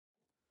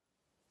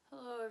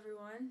Hello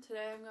everyone,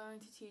 today I'm going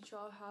to teach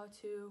y'all how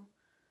to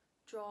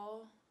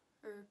draw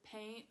or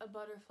paint a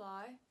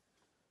butterfly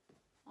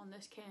on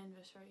this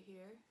canvas right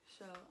here.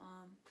 So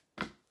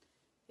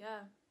yeah.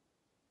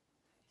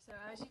 So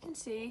as you can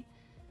see,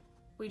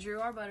 we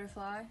drew our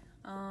butterfly.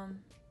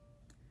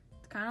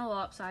 It's kind of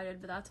lopsided,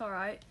 but that's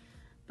alright.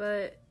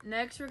 But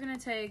next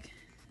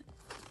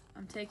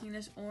I'm taking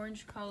this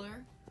orange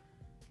color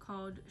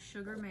called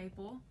Sugar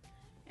Maple,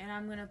 and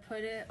I'm gonna put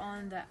it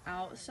on the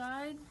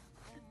outside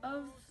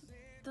of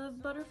the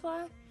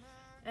butterfly,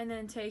 and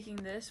then taking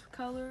this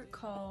color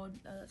called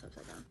that's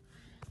upside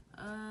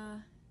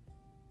down,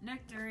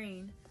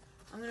 Nectarine.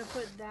 I'm gonna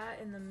put that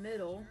in the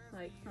middle,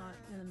 like not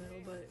in the middle,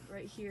 but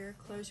right here,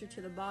 closer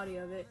to the body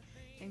of it,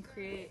 and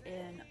create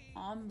an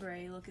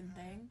ombre looking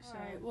thing. So,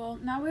 alright, well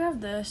now we have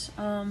this.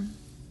 I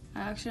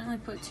accidentally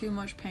put too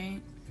much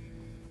paint.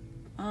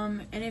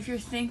 And if you're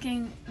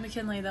thinking,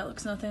 McKinley, that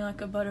looks nothing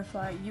like a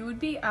butterfly, you would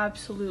be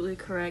absolutely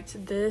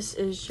correct. This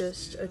is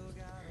just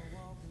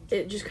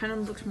it just kind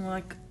of looks more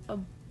like a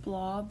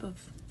blob of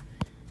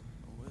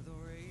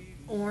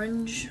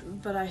orange,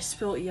 but I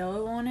spilt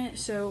yellow on it.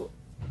 So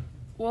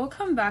we'll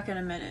come back in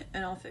a minute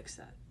and I'll fix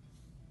that.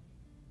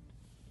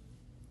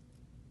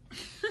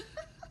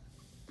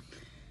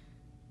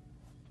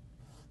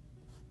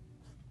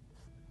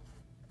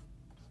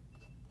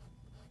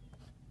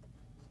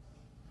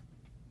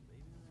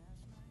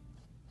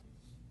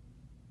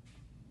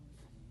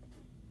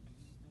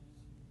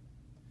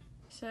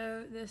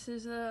 So this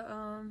is the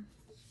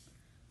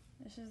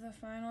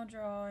final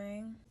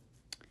drawing.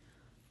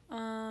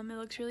 It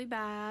looks really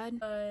bad,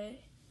 but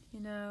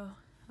you know,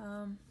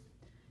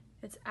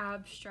 it's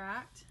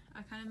abstract.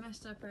 I kind of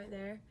messed up right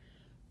there,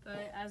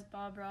 but as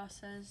Bob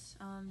Ross says,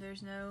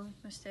 there's no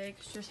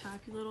mistakes, just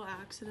happy little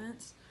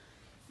accidents.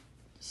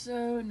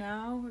 So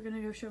now we're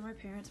gonna go show my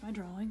parents my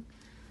drawing.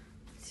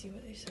 Let's see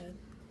what they said.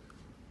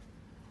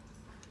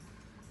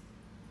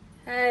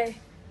 Hey,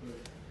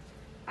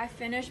 I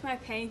finished my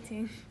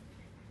painting.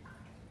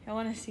 Y'all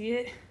wanna see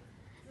it?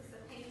 Is this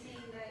a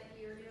painting that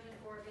you're doing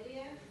for a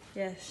video?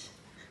 Yes,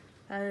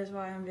 that is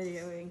why I'm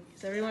videoing.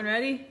 Is everyone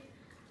ready?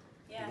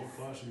 Yes. What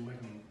class are you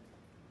making